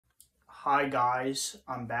Hi guys,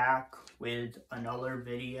 I'm back with another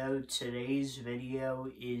video. Today's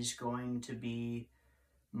video is going to be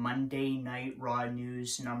Monday Night Raw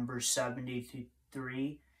News number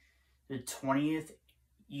 73, the 20th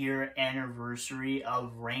year anniversary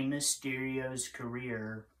of Rey Mysterio's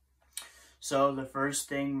career. So the first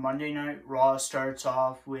thing, Monday Night Raw starts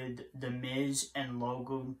off with The Miz and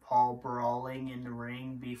Logan Paul brawling in the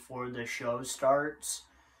ring before the show starts.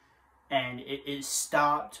 And it is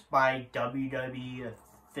stopped by WWE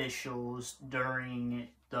officials during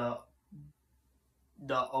the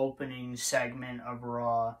opening segment of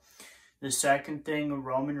Raw. The second thing,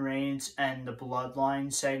 Roman Reigns and the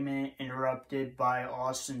Bloodline segment interrupted by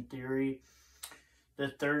Austin Theory. The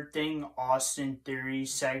third thing, Austin Theory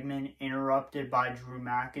segment interrupted by Drew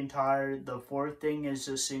McIntyre. The fourth thing is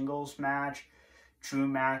a singles match. Drew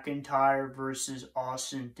McIntyre versus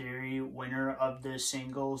Austin Theory, winner of the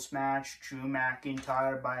singles match, Drew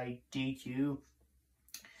McIntyre by DQ.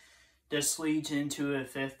 This leads into a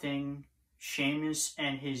fifth thing. Sheamus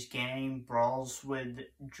and his gang brawls with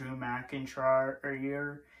Drew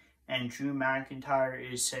McIntyre, and Drew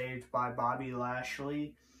McIntyre is saved by Bobby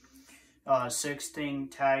Lashley. Sixth thing,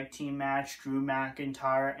 tag team match, Drew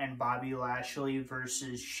McIntyre and Bobby Lashley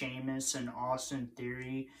versus Sheamus and Austin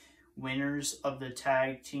Theory. Winners of the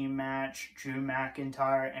tag team match, Drew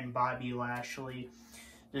McIntyre and Bobby Lashley.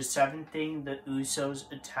 The seventh thing, the Usos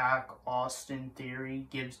attack Austin Theory,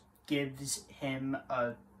 gives him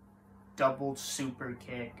a double super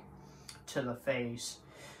kick to the face.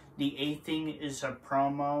 The eighth thing is a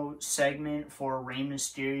promo segment for Rey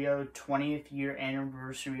Mysterio, 20th year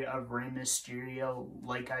anniversary of Rey Mysterio.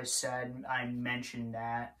 Like I said, I mentioned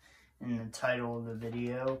that in the title of the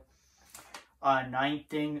video. Ninth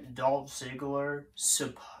thing, Dolph Ziggler,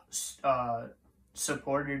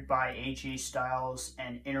 supported by AJ Styles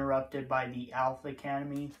and interrupted by the Alpha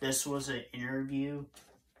Academy. This was an interview.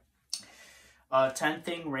 10th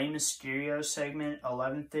thing, Rey Mysterio segment.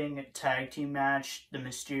 11th thing, tag team match, the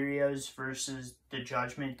Mysterios versus the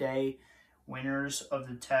Judgment Day. Winners of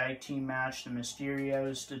the tag team match, the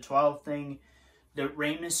Mysterios. The 12th thing, the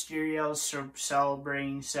Rey Mysterio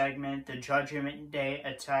celebrating segment, the Judgment Day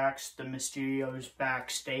attacks the Mysterios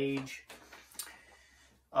backstage.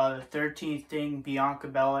 The 13th thing, Bianca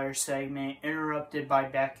Belair segment, interrupted by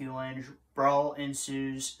Becky Lynch. Brawl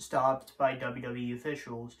ensues, stopped by WWE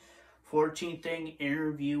officials. 14th thing,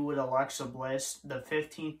 interview with Alexa Bliss. The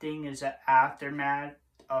 15th thing is an aftermath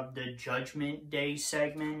of the Judgment Day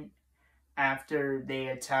segment after they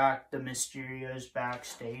attack the Mysterios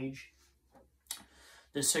backstage.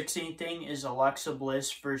 The 16th thing is Alexa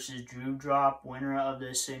Bliss versus Drew Drop, winner of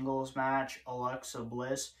the singles match, Alexa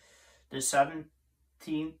Bliss. The 17th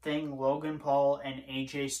thing, Logan Paul and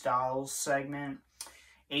AJ Styles segment.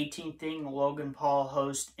 18th thing, Logan Paul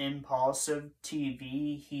hosts Impulsive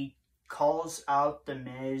TV. He calls out The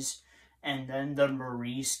Miz, and then the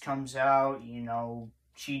Maurice comes out. You know,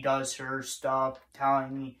 she does her stuff,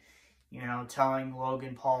 telling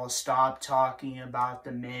Logan Paul stop talking about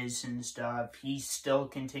The Miz and stuff. He still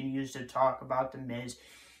continues to talk about The Miz.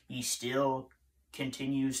 He still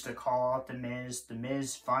continues to call out The Miz. The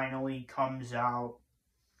Miz finally comes out.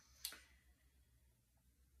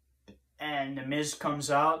 And The Miz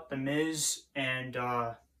comes out. The Miz and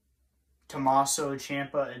Tommaso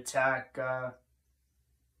Ciampa attack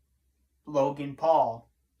Logan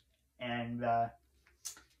Paul. And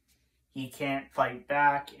he can't fight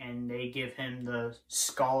back, and they give him the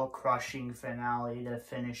skull-crushing finale to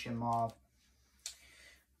finish him off.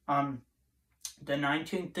 The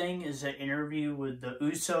 19th thing is an interview with the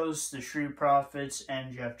Usos, the Street Profits,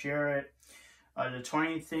 and Jeff Jarrett. The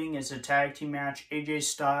 20th thing is a tag team match, AJ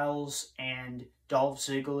Styles and Dolph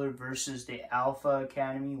Ziggler versus the Alpha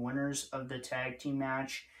Academy. Winners of the tag team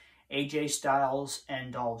match, AJ Styles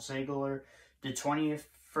and Dolph Ziggler. The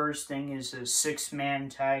 21st thing is a six-man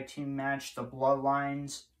tag team match, the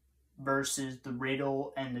Bloodlines versus the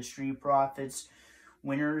Riddle and the Street Profits.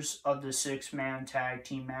 Winners of the six-man tag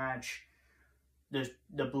team match, the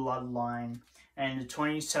Bloodline. And the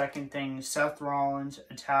 22nd thing, Seth Rollins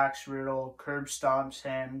attacks Riddle, curb stomps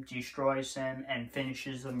him, destroys him, and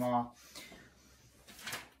finishes them off.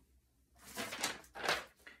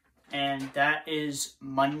 And that is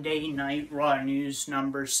Monday Night Raw News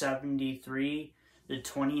number 73, the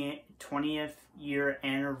 20th year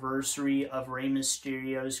anniversary of Rey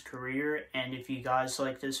Mysterio's career. And if you guys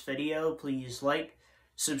like this video, please like,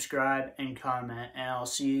 subscribe, and comment. And I'll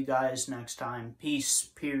see you guys next time. Peace,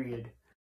 period.